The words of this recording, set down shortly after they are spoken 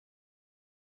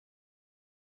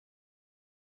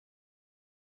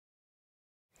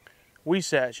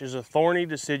Huisache is a thorny,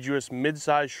 deciduous,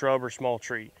 mid-sized shrub or small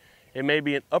tree. It may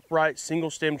be an upright,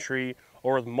 single-stem tree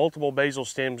or with multiple basal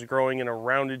stems growing in a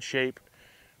rounded shape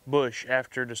bush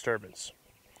after disturbance.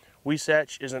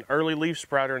 Huisache is an early leaf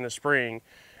sprouter in the spring,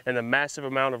 and the massive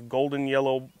amount of golden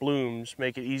yellow blooms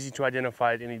make it easy to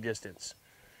identify at any distance.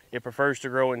 It prefers to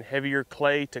grow in heavier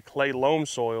clay to clay loam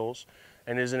soils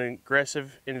and is an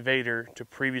aggressive invader to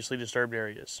previously disturbed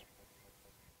areas.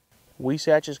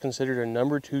 Huisache is considered a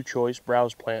number 2 choice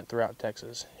browse plant throughout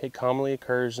Texas. It commonly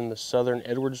occurs in the southern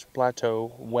Edwards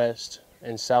Plateau, West,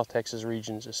 and South Texas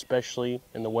regions, especially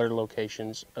in the wetter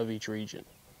locations of each region.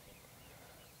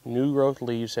 New growth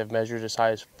leaves have measured as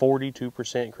high as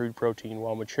 42% crude protein,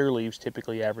 while mature leaves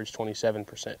typically average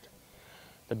 27%.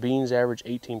 The beans average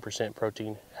 18%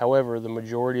 protein. However, the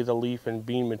majority of the leaf and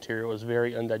bean material is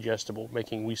very undigestible,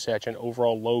 making Huisache an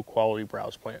overall low-quality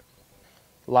browse plant.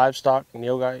 Livestock,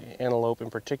 nilgai antelope in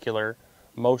particular,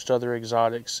 most other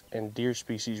exotics, and deer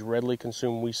species readily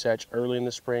consume Huisache early in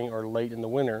the spring or late in the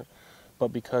winter,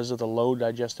 but because of the low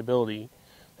digestibility,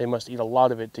 they must eat a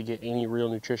lot of it to get any real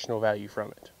nutritional value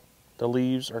from it. The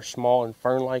leaves are small and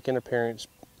fern-like in appearance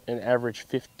and average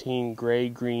 15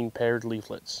 gray-green paired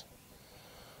leaflets.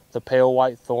 The pale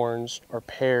white thorns are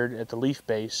paired at the leaf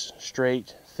base,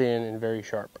 straight, thin, and very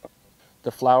sharp.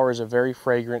 The flower is a very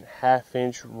fragrant,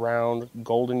 half-inch, round,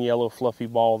 golden yellow fluffy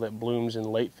ball that blooms in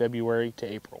late February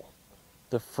to April.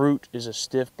 The fruit is a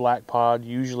stiff black pod,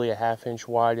 usually a ½ inch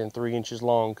wide and 3 inches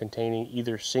long, containing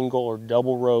either single or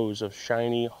double rows of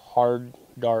shiny, hard,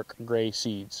 dark gray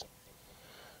seeds.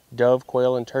 Dove,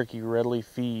 quail, and turkey readily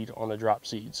feed on the drop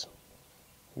seeds.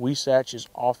 Huisache is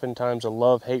oftentimes a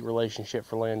love-hate relationship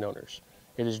for landowners.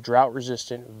 It is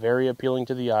drought-resistant, very appealing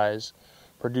to the eyes,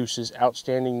 produces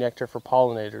outstanding nectar for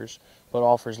pollinators, but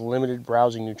offers limited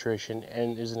browsing nutrition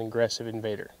and is an aggressive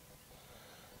invader.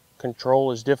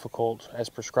 Control is difficult, as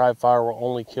prescribed fire will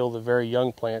only kill the very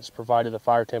young plants provided the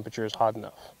fire temperature is hot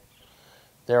enough.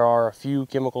 There are a few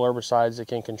chemical herbicides that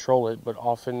can control it, but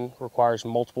often requires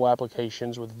multiple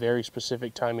applications with very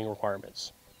specific timing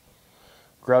requirements.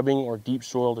 Grubbing or deep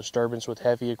soil disturbance with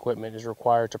heavy equipment is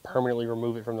required to permanently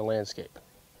remove it from the landscape.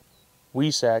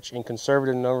 Huisache, in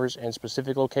conservative numbers and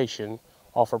specific location,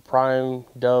 offer prime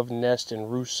dove nest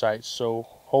and roost sites, so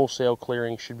wholesale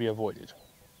clearing should be avoided.